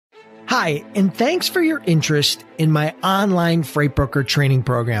Hi, and thanks for your interest in my online freight broker training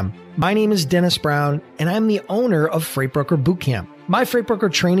program. My name is Dennis Brown, and I'm the owner of Freight Broker Bootcamp. My freight broker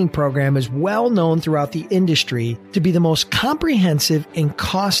training program is well known throughout the industry to be the most comprehensive and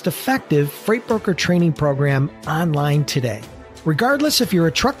cost-effective freight broker training program online today. Regardless if you're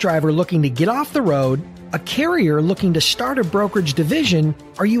a truck driver looking to get off the road, a carrier looking to start a brokerage division,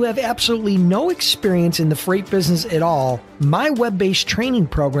 or you have absolutely no experience in the freight business at all, my web-based training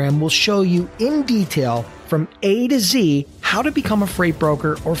program will show you in detail from A to Z how to become a freight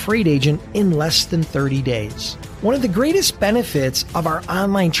broker or freight agent in less than 30 days. One of the greatest benefits of our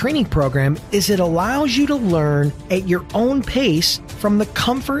online training program is it allows you to learn at your own pace from the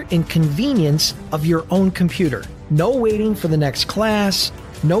comfort and convenience of your own computer. No waiting for the next class,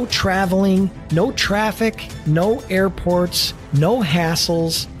 no traveling, no traffic, no airports, no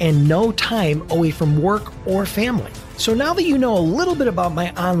hassles, and no time away from work or family. So now that you know a little bit about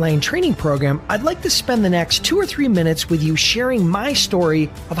my online training program, I'd like to spend the next 2 or 3 minutes with you sharing my story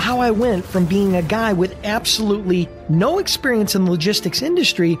of how I went from being a guy with absolutely no experience in the logistics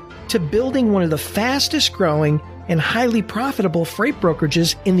industry to building one of the fastest growing and highly profitable freight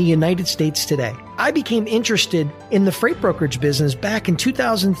brokerages in the United States today. I became interested in the freight brokerage business back in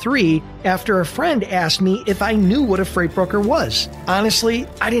 2003 after a friend asked me if I knew what a freight broker was. Honestly,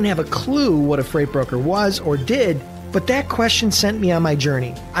 I didn't have a clue what a freight broker was or did, but that question sent me on my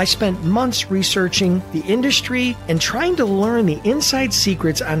journey. I spent months researching the industry and trying to learn the inside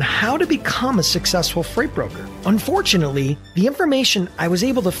secrets on how to become a successful freight broker. Unfortunately, the information I was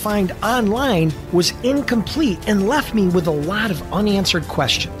able to find online was incomplete and left me with a lot of unanswered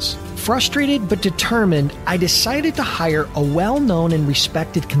questions. Frustrated but determined, I decided to hire a well-known and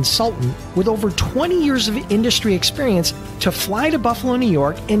respected consultant with over 20 years of industry experience to fly to Buffalo, New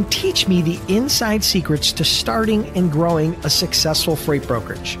York and teach me the inside secrets to starting and growing a successful freight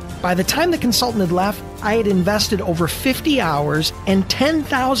brokerage. By the time the consultant had left, I had invested over 50 hours and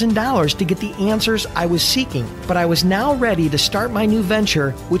 $10,000 to get the answers I was seeking, but I was now ready to start my new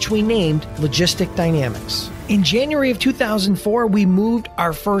venture, which we named Logistic Dynamics. In January of 2004, we moved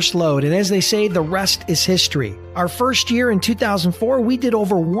our first load, and as they say, the rest is history. Our first year in 2004, we did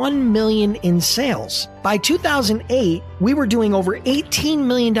over $1 million in sales. By 2008, we were doing over $18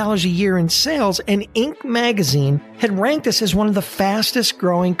 million a year in sales, and Inc. magazine had ranked us as one of the fastest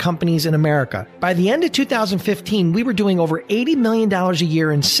growing companies in America. By the end of 2015, we were doing over $80 million a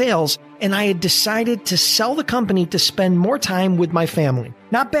year in sales, and I had decided to sell the company to spend more time with my family.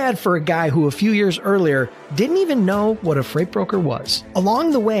 Not bad for a guy who a few years earlier didn't even know what a freight broker was.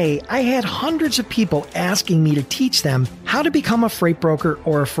 Along the way, I had hundreds of people asking me to teach them how to become a freight broker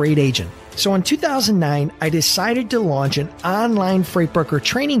or a freight agent. So in 2009, I decided to launch an online freight broker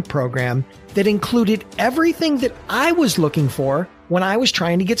training program that included everything that I was looking for when I was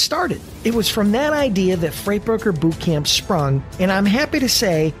trying to get started. It was from that idea that Freight Broker Bootcamp sprung, and I'm happy to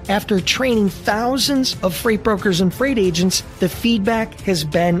say, after training thousands of freight brokers and freight agents, the feedback has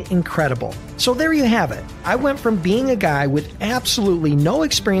been incredible. So there you have it. I went from being a guy with absolutely no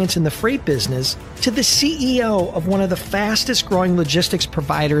experience in the freight business to the CEO of one of the fastest growing logistics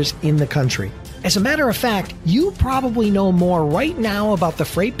providers in the country. As a matter of fact, you probably know more right now about the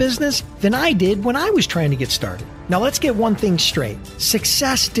freight business than I did when I was trying to get started. Now let's get one thing straight.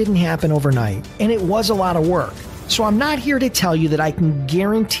 Success didn't happen overnight, and it was a lot of work. So I'm not here to tell you that I can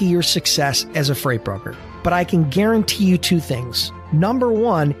guarantee your success as a freight broker, but I can guarantee you 2 things. Number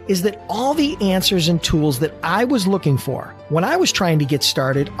 1 is that all the answers and tools that I was looking for when I was trying to get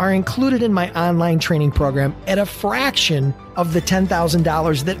started are included in my online training program at a fraction of the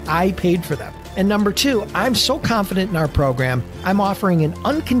 $10,000 that I paid for them. And number 2, I'm so confident in our program, I'm offering an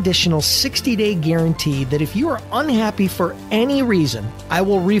unconditional 60-day guarantee that if you are unhappy for any reason, I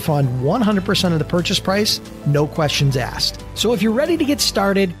will refund 100% of the purchase price, no questions asked. So if you're ready to get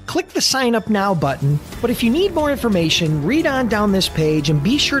started, click the sign up now button. But if you need more information, read on down this page and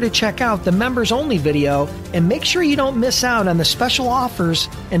be sure to check out the members only video and make sure you don't miss out on the special offers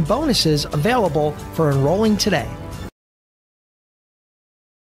and bonuses available for enrolling today.